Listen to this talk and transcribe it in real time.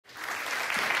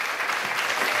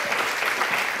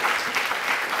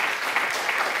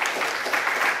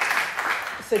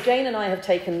So Jane and I have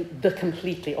taken the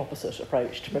completely opposite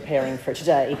approach to preparing for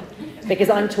today because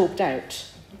I'm talked out.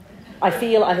 I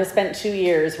feel I have spent 2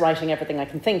 years writing everything I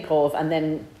can think of and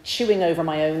then chewing over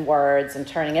my own words and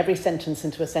turning every sentence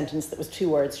into a sentence that was 2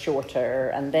 words shorter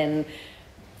and then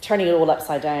turning it all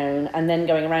upside down and then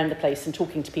going around the place and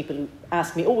talking to people who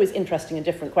ask me always interesting and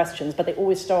different questions, but they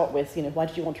always start with, why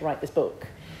did you want to write this book?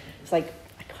 It's like,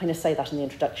 I kind of say that in the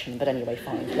introduction, but anyway,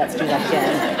 fine, let's do that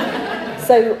again.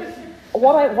 So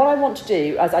what I want to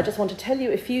do is I just want to tell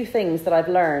you a few things that I've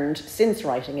learned since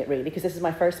writing it, really, because this is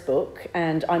my first book,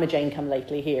 and I'm a Jane come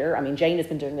lately here. I mean, Jane has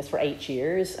been doing this for 8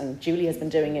 years, and Julie has been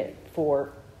doing it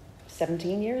for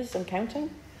 17 years and counting.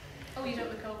 Oh, you don't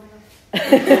recall me.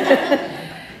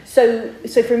 So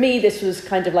for me, this was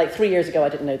kind of like 3 years ago, I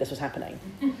didn't know this was happening.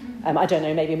 I don't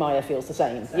know, maybe Maya feels the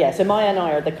same. Yeah, so Maya and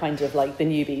I are the kind of like the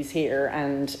newbies here.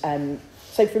 And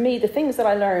so for me, the things that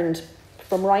I learned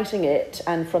from writing it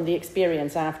and from the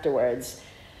experience afterwards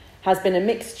has been a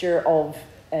mixture of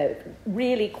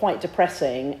really quite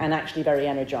depressing and actually very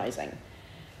energizing.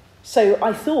 So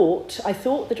I thought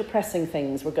the depressing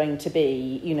things were going to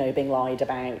be, being lied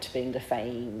about, being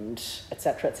defamed,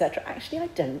 etc., etc. Actually, I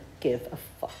don't give a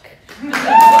fuck. And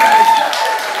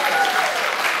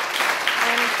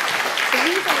the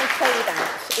reason I say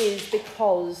that is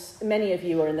because many of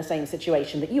you are in the same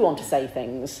situation that you want to say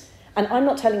things. And I'm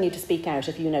not telling you to speak out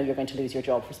if you know you're going to lose your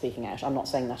job for speaking out. I'm not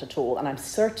saying that at all. And I'm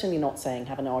certainly not saying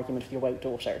have an argument with your woke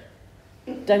daughter.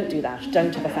 Don't do that.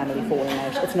 Don't have a family falling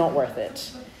out. It's not worth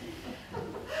it.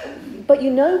 But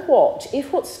you know what?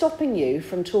 If what's stopping you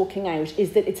from talking out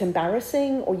is that it's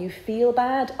embarrassing or you feel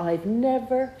bad, I've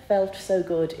never felt so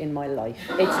good in my life.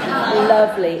 It's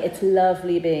lovely. It's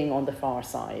lovely being on the far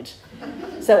side.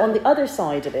 So on the other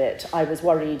side of it, I was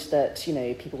worried that,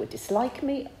 people would dislike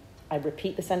me. I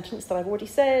repeat the sentence that I've already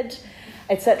said,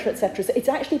 etc., etc. So it's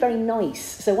actually very nice.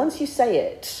 So once you say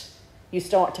it, you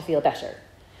start to feel better.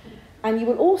 And you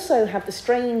will also have the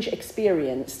strange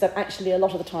experience that actually a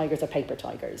lot of the tigers are paper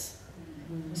tigers.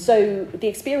 So the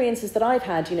experiences that I've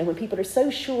had, when people are so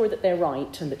sure that they're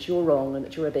right and that you're wrong and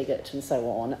that you're a bigot and so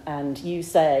on, and you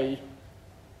say,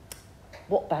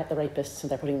 what about the rapists and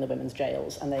they're putting in the women's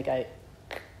jails? And they go,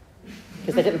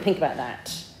 because they didn't think about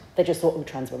that. They just thought,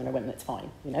 trans women are women, it's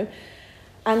fine,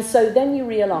 And so then you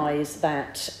realise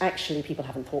that actually people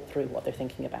haven't thought through what they're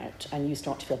thinking about, and you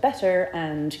start to feel better,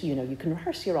 and, you can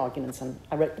rehearse your arguments, and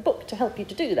I wrote the book to help you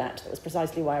to do that. That was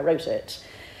precisely why I wrote it.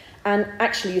 And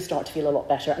actually you start to feel a lot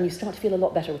better, and you start to feel a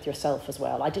lot better with yourself as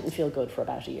well. I didn't feel good for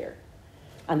about a year.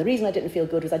 And the reason I didn't feel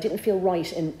good was I didn't feel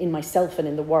right in myself and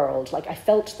in the world. Like I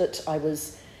felt that I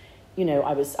was,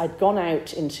 I'd gone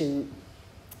out into,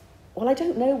 well, I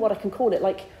don't know what I can call it,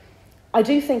 like, I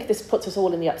do think this puts us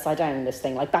all in the upside down, this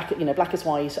thing, like back, black is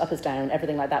white, up is down,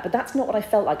 everything like that. But that's not what I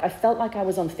felt like. I felt like I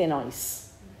was on thin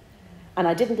ice. And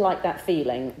I didn't like that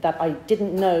feeling, that I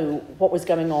didn't know what was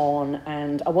going on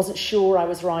and I wasn't sure I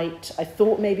was right. I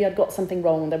thought maybe I'd got something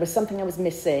wrong. There was something I was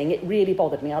missing. It really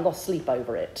bothered me. I lost sleep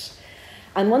over it.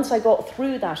 And once I got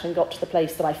through that and got to the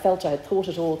place that I felt I had thought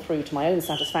it all through to my own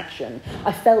satisfaction,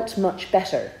 I felt much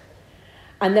better.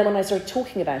 And then when I started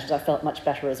talking about it, I felt much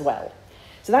better as well.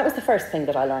 So that was the first thing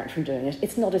that I learned from doing it.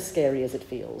 It's not as scary as it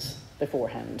feels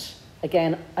beforehand.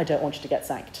 Again, I don't want you to get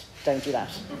sacked. Don't do that.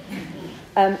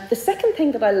 The second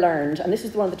thing that I learned, and this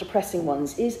is one of the depressing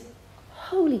ones, is,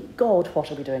 holy God,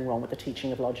 what are we doing wrong with the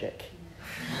teaching of logic?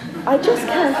 I just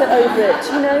can't get over it.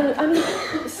 I mean,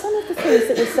 some of the things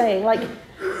that we're saying, like,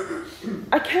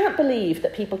 I can't believe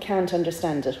that people can't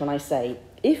understand it when I say,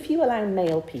 if you allow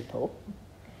male people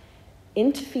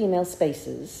into female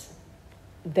spaces,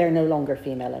 they're no longer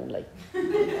female only.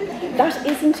 That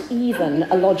isn't even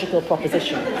a logical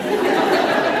proposition.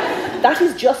 That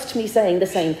is just me saying the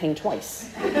same thing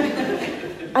twice.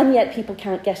 And yet people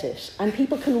can't get it. And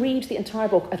people can read the entire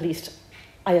book, at least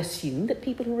I assume that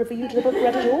people who reviewed the book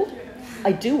read it all.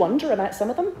 I do wonder about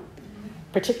some of them,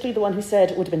 particularly the one who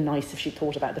said it would have been nice if she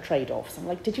thought about the trade-offs. I'm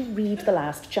like, did you read the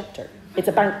last chapter? It's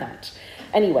about that.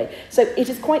 Anyway, so it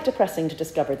is quite depressing to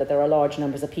discover that there are large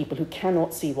numbers of people who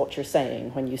cannot see what you're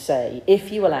saying when you say,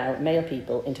 if you allow male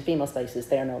people into female spaces,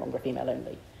 they are no longer female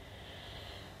only.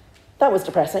 That was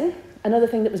depressing. Another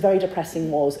thing that was very depressing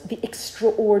was the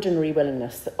extraordinary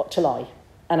willingness to lie.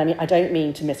 And I mean, I don't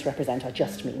mean to misrepresent, I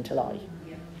just mean to lie.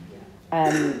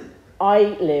 I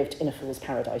lived in a fool's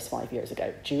paradise 5 years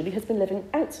ago. Julie has been living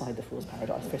outside the fool's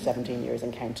paradise for 17 years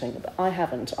and counting, but I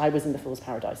haven't. I was in the fool's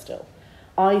paradise still.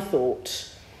 I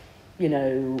thought,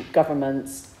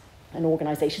 governments, and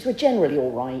organisations were generally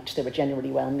all right. They were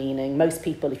generally well-meaning. Most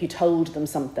people, if you told them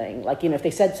something, like, if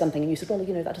they said something and you said, well,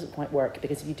 that doesn't quite work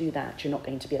because if you do that, you're not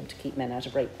going to be able to keep men out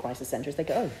of rape crisis centres, they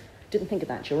go, oh, didn't think of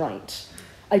that, you're right.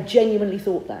 I genuinely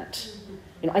thought that.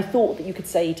 I thought that you could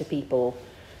say to people,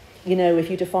 if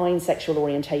you define sexual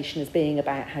orientation as being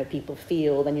about how people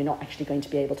feel, then you're not actually going to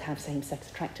be able to have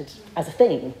same-sex attracted as a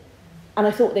thing. And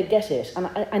I thought they'd get it.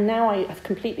 And now I have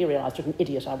completely realised what an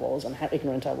idiot I was and how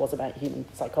ignorant I was about human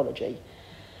psychology.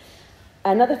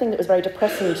 Another thing that was very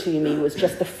depressing to me was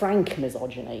just the frank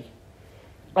misogyny.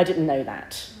 I didn't know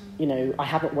that. I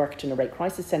haven't worked in a rape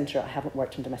crisis centre, I haven't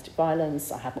worked in domestic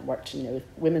violence, I haven't worked, with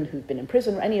women who've been in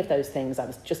prison or any of those things. I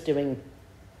was just doing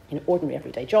an ordinary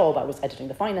everyday job. I was editing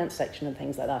the finance section and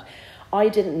things like that. I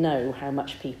didn't know how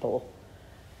much people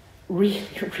really,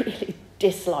 really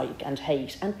dislike and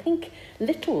hate and think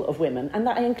little of women, and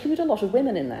that I include a lot of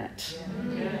women in that.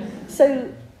 Yeah.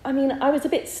 So, I was a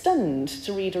bit stunned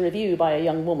to read a review by a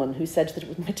young woman who said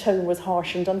that my tone was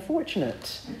harsh and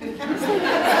unfortunate. You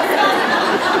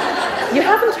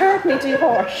haven't heard me too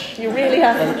harsh, you really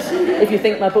haven't, if you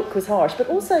think my book was harsh. But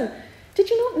also, did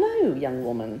you not know, young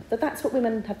woman, that that's what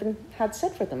women had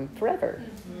said for them forever?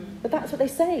 But that's what they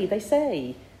say. They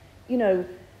say,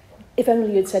 if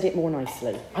only you'd said it more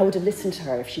nicely. I would have listened to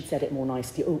her if she'd said it more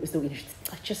nicely. Oh, it was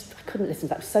I couldn't listen to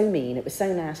that. It was so mean. It was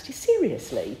so nasty.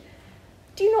 Seriously.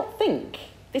 Do you not think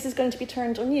this is going to be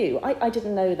turned on you? I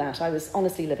didn't know that. I was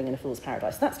honestly living in a fool's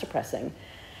paradise. That's depressing.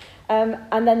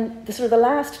 And then the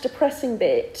last depressing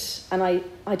bit, and I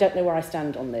don't know where I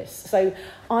stand on this. So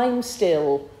I'm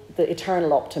still the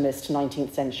eternal optimist,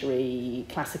 19th century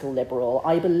classical liberal.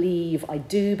 I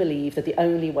do believe that the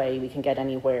only way we can get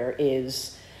anywhere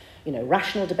is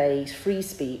rational debate, free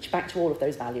speech, back to all of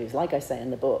those values, like I say in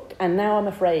the book. And now I'm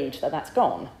afraid that that's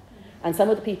gone. And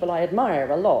some of the people I admire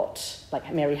a lot,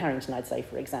 like Mary Harrington, I'd say,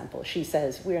 for example, she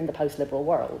says, we're in the post-liberal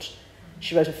world.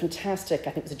 She wrote a fantastic, I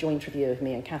think it was a joint review of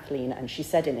me and Kathleen, and she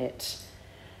said in it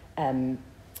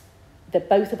that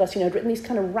both of us, had written these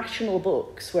kind of rational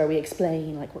books where we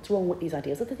explain, what's wrong with these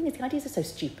ideas. But the thing is, the ideas are so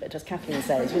stupid, as Kathleen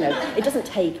says, it doesn't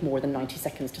take more than 90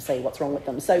 seconds to say what's wrong with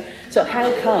them. So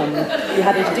how come you're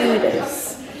having to do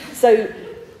this? So,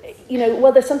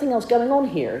 there's something else going on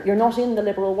here. You're not in the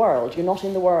liberal world. You're not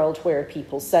in the world where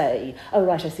people say, oh,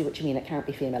 right, I see what you mean. It can't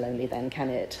be female only then, can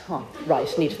it? Right,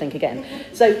 need to think again.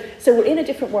 So we're in a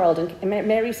different world, and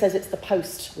Mary says it's the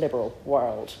post-liberal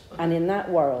world. And in that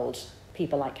world,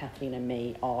 people like Kathleen and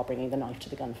me are bringing the knife to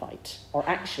the gunfight, or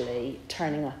actually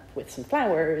turning up with some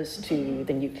flowers to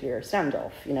the nuclear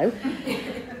standoff,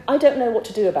 I don't know what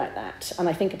to do about that, and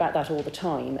I think about that all the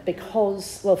time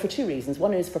because, for two reasons.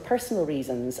 One is for personal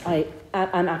reasons.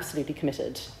 I'm absolutely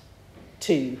committed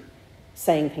to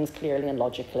saying things clearly and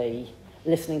logically,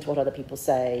 listening to what other people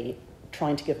say,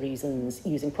 trying to give reasons,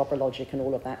 using proper logic and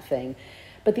all of that thing.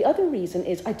 But the other reason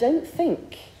is I don't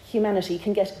think humanity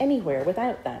can get anywhere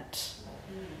without that.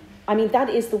 That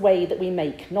is the way that we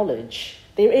make knowledge.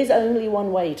 There is only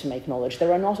one way to make knowledge.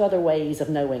 There are not other ways of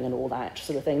knowing and all that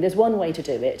sort of thing. There's one way to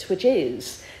do it, which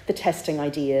is the testing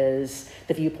ideas,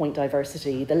 the viewpoint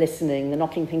diversity, the listening, the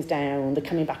knocking things down, the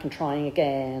coming back and trying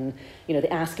again,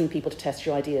 the asking people to test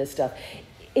your ideas stuff.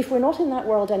 If we're not in that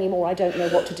world anymore, I don't know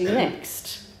what to do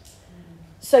next.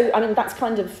 So, that's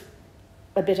kind of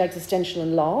a bit existential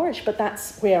and large, but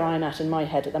that's where I'm at in my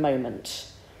head at the moment.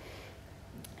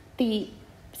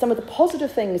 Some of the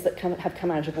positive things that have come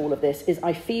out of all of this is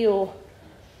I feel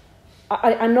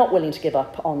I'm not willing to give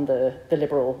up on the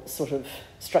liberal sort of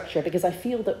structure because I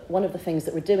feel that one of the things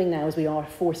that we're doing now is we are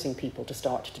forcing people to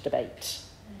start to debate.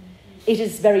 It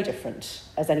is very different,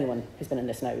 as anyone who's been in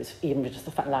this knows, even just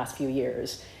the last few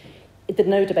years. The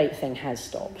no debate thing has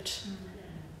stopped.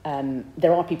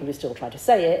 There are people who still try to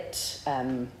say it. I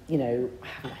haven't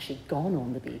actually gone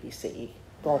on the BBC,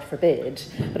 God forbid.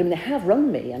 But they have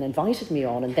rung me and invited me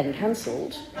on and then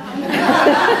cancelled. So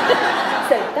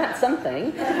that's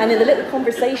something. And in the little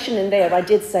conversation in there, I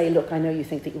did say, look, I know you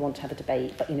think that you want to have a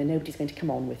debate, but, nobody's going to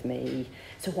come on with me.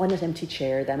 So why not empty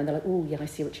chair them? And they're like, oh, yeah, I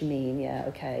see what you mean. Yeah,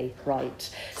 okay, right.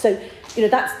 So,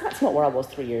 that's not where I was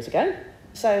 3 years ago.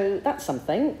 So that's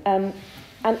something. And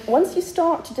once you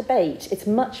start to debate, it's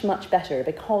much, much better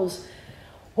because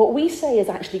what we say is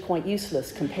actually quite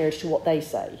useless compared to what they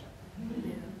say.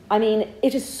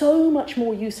 It is so much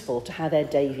more useful to have Ed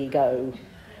Davey go,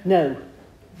 no,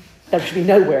 there should be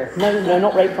nowhere. No,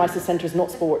 not rape crisis centres,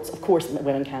 not sports. Of course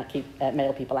women can't keep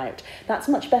male people out. That's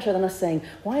much better than us saying,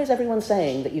 why is everyone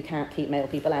saying that you can't keep male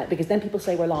people out? Because then people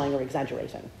say we're lying or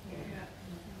exaggerating.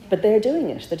 But they're doing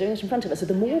it. They're doing it in front of us. So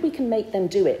the more we can make them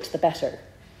do it, the better.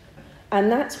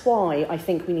 And that's why I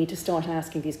think we need to start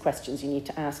asking these questions. You need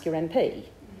to ask your MP.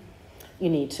 You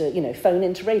need to, phone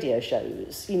into radio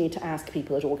shows. You need to ask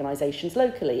people at organisations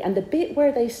locally. And the bit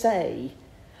where they say,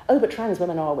 oh, but trans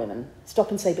women are women, stop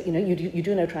and say, but you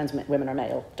do know trans women are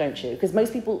male, don't you? Because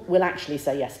most people will actually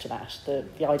say yes to that. The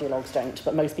ideologues don't,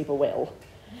 but most people will.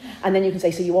 And then you can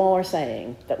say, so you are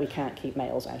saying that we can't keep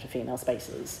males out of female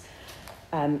spaces.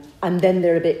 And then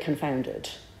they're a bit confounded.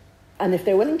 And if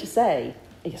they're willing to say,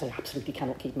 yes, I absolutely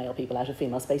cannot keep male people out of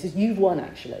female spaces, you've won,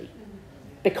 actually,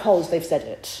 because they've said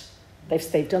it.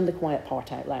 They've done the quiet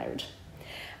part out loud.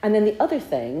 And then the other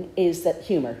thing is that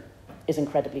humour is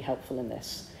incredibly helpful in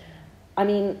this. I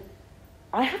mean,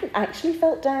 I haven't actually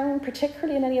felt down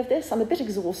particularly in any of this. I'm a bit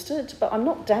exhausted, but I'm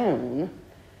not down.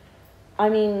 I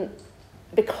mean,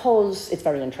 because it's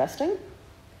very interesting.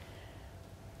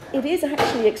 It is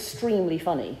actually extremely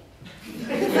funny.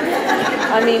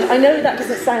 I mean, I know that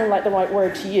doesn't sound like the right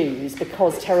word to use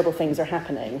because terrible things are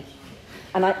happening.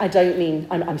 And I don't mean,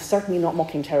 I'm certainly not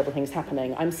mocking terrible things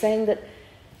happening. I'm saying that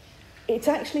it's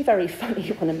actually very funny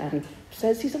when a man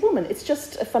says he's a woman. It's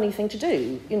just a funny thing to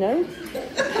do, This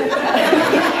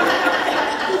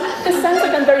sounds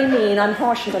like I'm very mean. I'm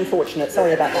harsh and unfortunate.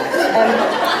 Sorry about that.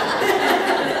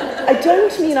 I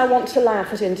don't mean I want to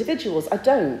laugh at individuals. I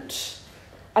don't.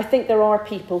 I think there are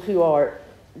people who are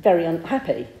very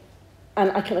unhappy, and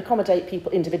I can accommodate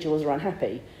individuals who are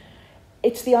unhappy.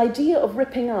 It's the idea of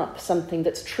ripping up something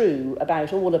that's true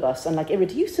about all of us and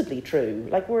irreducibly true,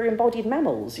 like we're embodied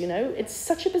mammals, It's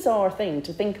such a bizarre thing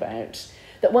to think about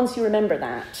that once you remember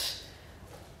that,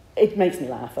 it makes me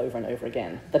laugh over and over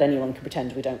again that anyone can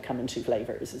pretend we don't come in two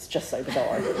flavours. It's just so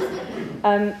bizarre.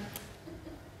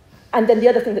 And then the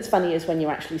other thing that's funny is when you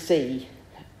actually see,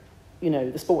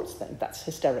 the sports thing. That's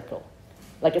hysterical.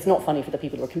 It's not funny for the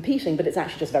people who are competing, but it's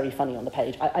actually just very funny on the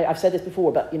page. I've said this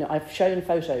before, but, I've shown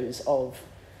photos of,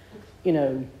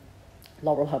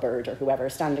 Laurel Hubbard or whoever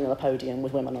standing on the podium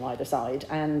with women on either side,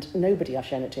 and nobody I've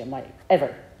shown it to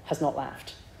ever has not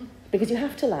laughed. Because you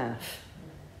have to laugh.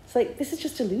 It's this is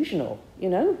just delusional,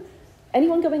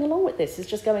 Anyone going along with this is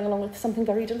just going along with something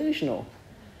very delusional.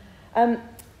 And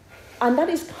that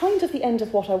is kind of the end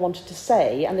of what I wanted to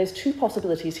say, and there's two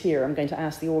possibilities here I'm going to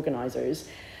ask the organisers.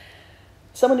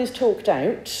 Someone who's talked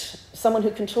out, someone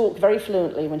who can talk very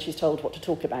fluently when she's told what to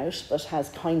talk about, but has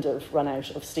kind of run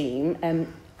out of steam.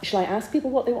 Shall I ask people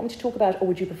what they want me to talk about, or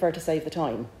would you prefer to save the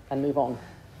time and move on?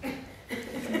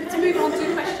 Let's move on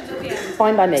to questions at the end.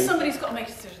 Fine by me. Somebody's got to make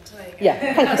a decision today.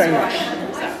 Yeah, thank you very much.